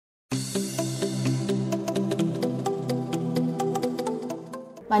My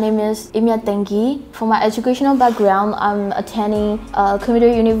name is Myat Theingi. For my educational background, I'm attending a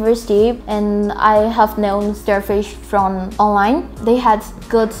computer university and I have known Starfish from online. They had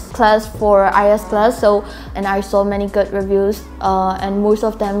good class for IS class, and I saw many good reviews and most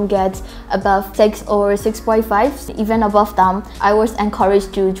of them get above 6 or 6.5. Even above them, I was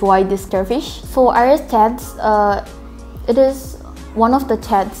encouraged to join this Starfish. For IS tests, it is one of the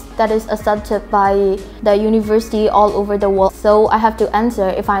tests that is accepted by the university all over the world. So I have to answer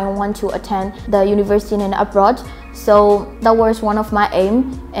if I want to attend the university in abroad. So that was one of my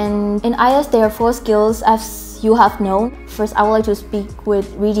aim. And in IS there are 4 skills as you have known. First, I would like to speak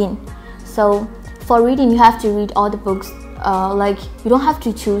with reading. So for reading, you have to read all the books. Like you don't have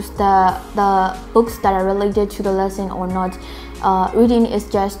to choose the books that are related to the lesson or not. Reading is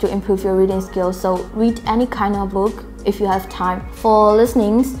just to improve your reading skills. So read any kind of book if you have time. For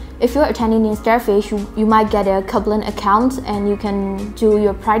listenings, if you're attending in Starfish, you might get a Kaplan account and you can do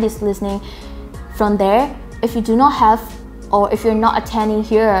your practice listening from there. If you do not have, or if you're not attending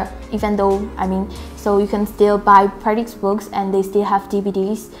here, even though, so you can still buy practice books and they still have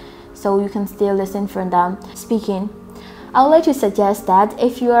DVDs, so you can still listen from them. Speaking, I would like to suggest that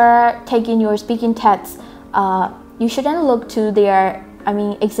if you are taking your speaking tests, you shouldn't look to their,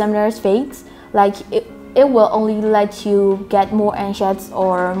 examiner's face. Like it will only let you get more anxious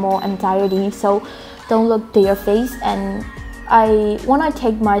or more anxiety, so don't look to your face. And when I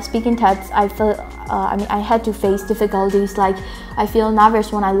take my speaking tests, I feel I had to face difficulties, like I feel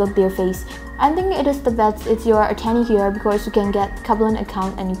nervous when I look their face. I think it is the best if you are attending here because you can get Kaplan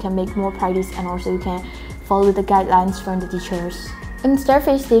account and you can make more practice, and also you can follow the guidelines from the teachers. In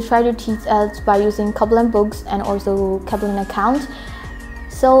Starfish, they try to teach us by using Kaplan books and also Kaplan account.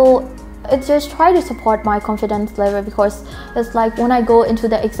 So it just try to support my confidence level, because it's like when I go into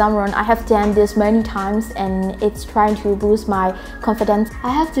the exam room, I have done this many times and it's trying to boost my confidence.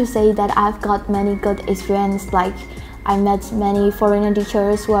 I have to say that I've got many good experience, like I met many foreigner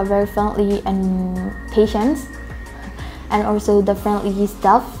teachers who are very friendly and patient, and also the friendly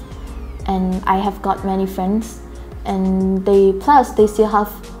staff, and I have got many friends, and they still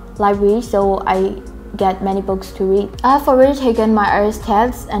have library, so I get many books to read. I have already taken my IELTS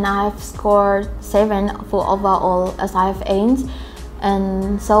test and I have scored 7 for overall as I have aimed,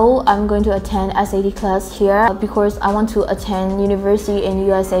 and so I'm going to attend SAT class here because I want to attend university in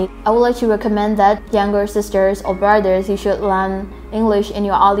USA. I would like to recommend that younger sisters or brothers, you should learn English in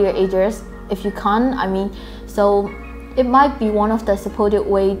your earlier ages if you can. So it might be one of the supportive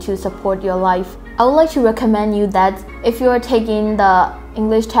way to support your life. I would like to recommend you that if you are taking the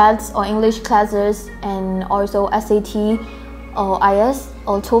English tests or English classes and also SAT or IS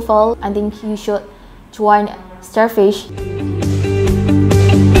or TOEFL, I think you should join Starfish.